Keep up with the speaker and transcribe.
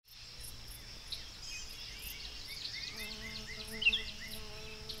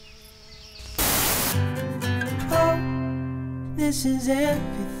This is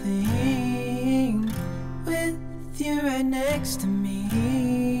everything with you right next to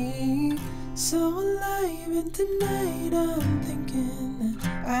me. So alive, and tonight I'm thinking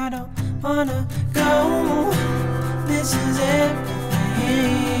that I don't wanna go. This is everything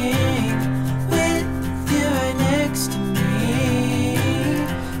with you right next to me.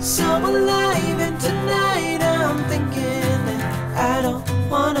 So alive, and tonight I'm thinking that I don't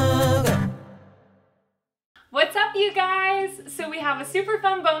wanna go. What's up, you guys? So we have a super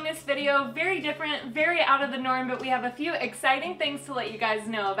fun bonus video, very different, very out of the norm, but we have a few exciting things to let you guys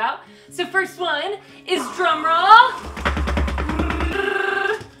know about. So first one is drumroll.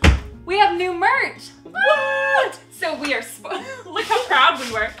 We have new merch. What? So we are, look how proud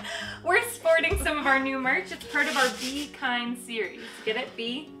we were. We're sporting some of our new merch. It's part of our Be Kind series. Get it?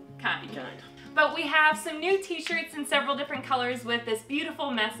 Be Kind. Be Kind. But we have some new t-shirts in several different colors with this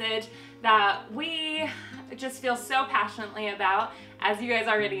beautiful message that we just feel so passionately about, as you guys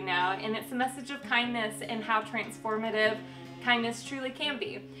already know, and it's a message of kindness and how transformative kindness truly can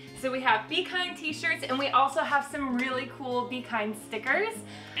be. So we have Be Kind t-shirts, and we also have some really cool Be Kind stickers.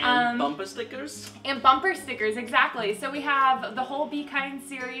 And bumper stickers. And bumper stickers, exactly. So we have the whole Be Kind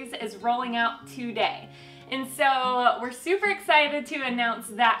series is rolling out today. And so we're super excited to announce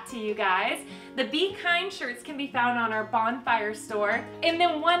that to you guys. The Be Kind shirts can be found on our Bonfire store. And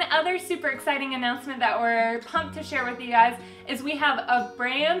then one other super exciting announcement that we're pumped to share with you guys is we have a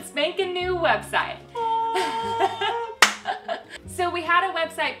brand spanking new website. So we had a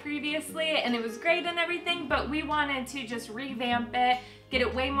website previously and it was great and everything, but we wanted to just revamp it, get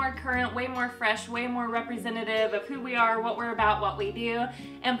it way more current, way more fresh, way more representative of who we are, what we're about, what we do,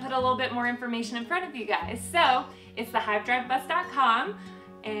 and put a little bit more information in front of you guys. So it's thehivedrivebus.com,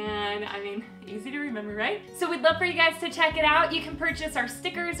 and I mean, easy to remember, right? So we'd love for you guys to check it out. You can purchase our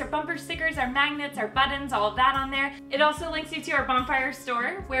stickers, our bumper stickers, our magnets, our buttons, all of that on there. It also links you to our Bonfire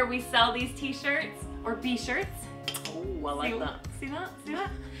store where we sell these t-shirts, or B-shirts. Oh, I like that. See that? See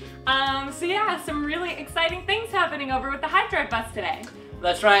that? So yeah, some really exciting things happening over with the Hive Drive bus today.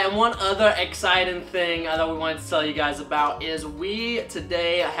 That's right, and one other exciting thing that we wanted to tell you guys about is we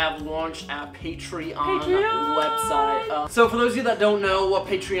today have launched our Patreon website. So for those of you that don't know what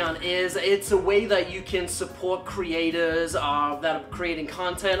Patreon is, it's a way that you can support creators that are creating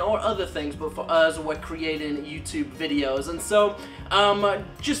content or other things, but for us, we're creating YouTube videos. And so,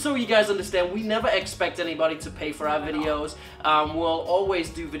 just so you guys understand, we never expect anybody to pay for our videos. We'll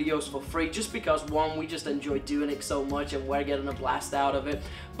always do videos for free just because, one, we just enjoy doing it so much and we're getting a blast out of it.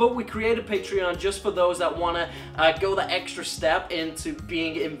 But we created Patreon just for those that want to go the extra step into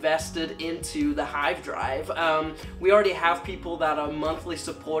being invested into the Hive Drive. We already have people that are monthly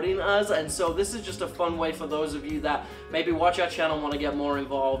supporting us, and so this is just a fun way for those of you that maybe watch our channel, want to get more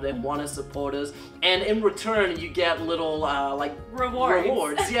involved and want to support us. And in return, you get little like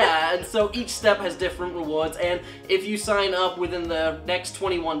rewards. Yeah, and so each step has different rewards, and if you sign up within the next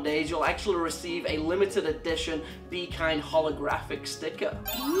 21 days, you'll actually receive a limited edition Be Kind holographic sticker.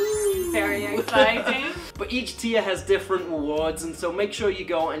 Very exciting. But each tier has different rewards, and so make sure you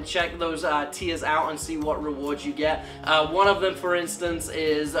go and check those tiers out and see what rewards you get. One of them, for instance,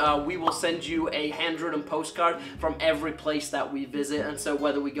 is we will send you a handwritten postcard from every place that we visit, and so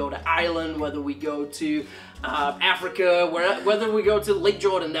whether we go to Ireland, whether we go to Africa, whether we go to Lake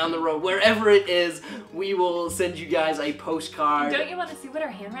Jordan down the road, wherever it is, we will send you guys a postcard. Don't you want to see what our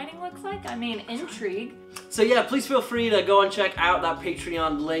handwriting looks like? I mean, intrigue. So yeah, please feel free to go and check out that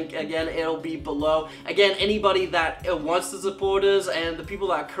Patreon link. Again, it'll be below. Again, anybody that wants to support us and the people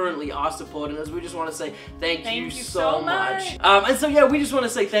that currently are supporting us, we just want to say thank you so much. And so yeah, we just want to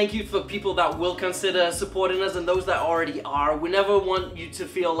say thank you for people that will consider supporting us and those that already are. We never want you to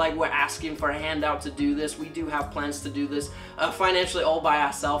feel like we're asking for a handout to do this. We do have plans to do this financially all by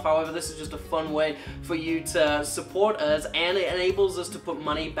ourselves. However, this is just a fun way for you to support us, and it enables us to put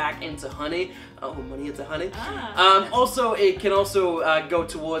money back into Honey. Oh, money into Honey. Also, it can also go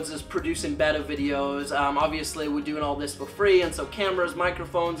towards us producing better videos. Obviously, we're doing all this for free, and so cameras,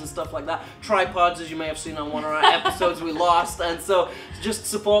 microphones, and stuff like that. Tripods, as you may have seen on one of our episodes, we lost. And so just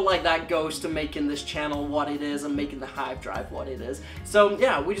support like that goes to making this channel what it is and making the Hive Drive what it is. So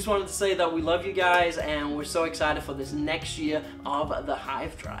yeah, we just wanted to say that we love you guys, and we're so excited for this next year of the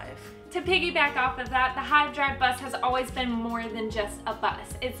Hive Drive. To piggyback off of that, the Hive Drive bus has always been more than just a bus.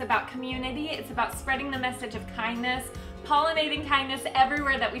 It's about community, it's about spreading the message of kindness, pollinating kindness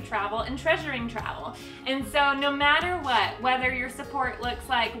everywhere that we travel, and treasuring travel. And so no matter what, whether your support looks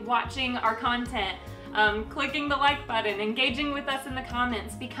like watching our content, clicking the like button, engaging with us in the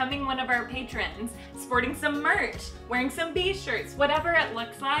comments, becoming one of our patrons, sporting some merch, wearing some bee shirts, whatever it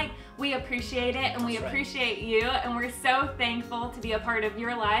looks like. We appreciate it, and we appreciate you, and we're so thankful to be a part of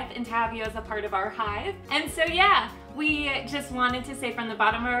your life and to have you as a part of our hive. And so yeah, we just wanted to say from the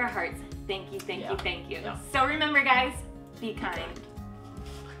bottom of our hearts, thank you, thank you, thank you. So remember guys, be kind.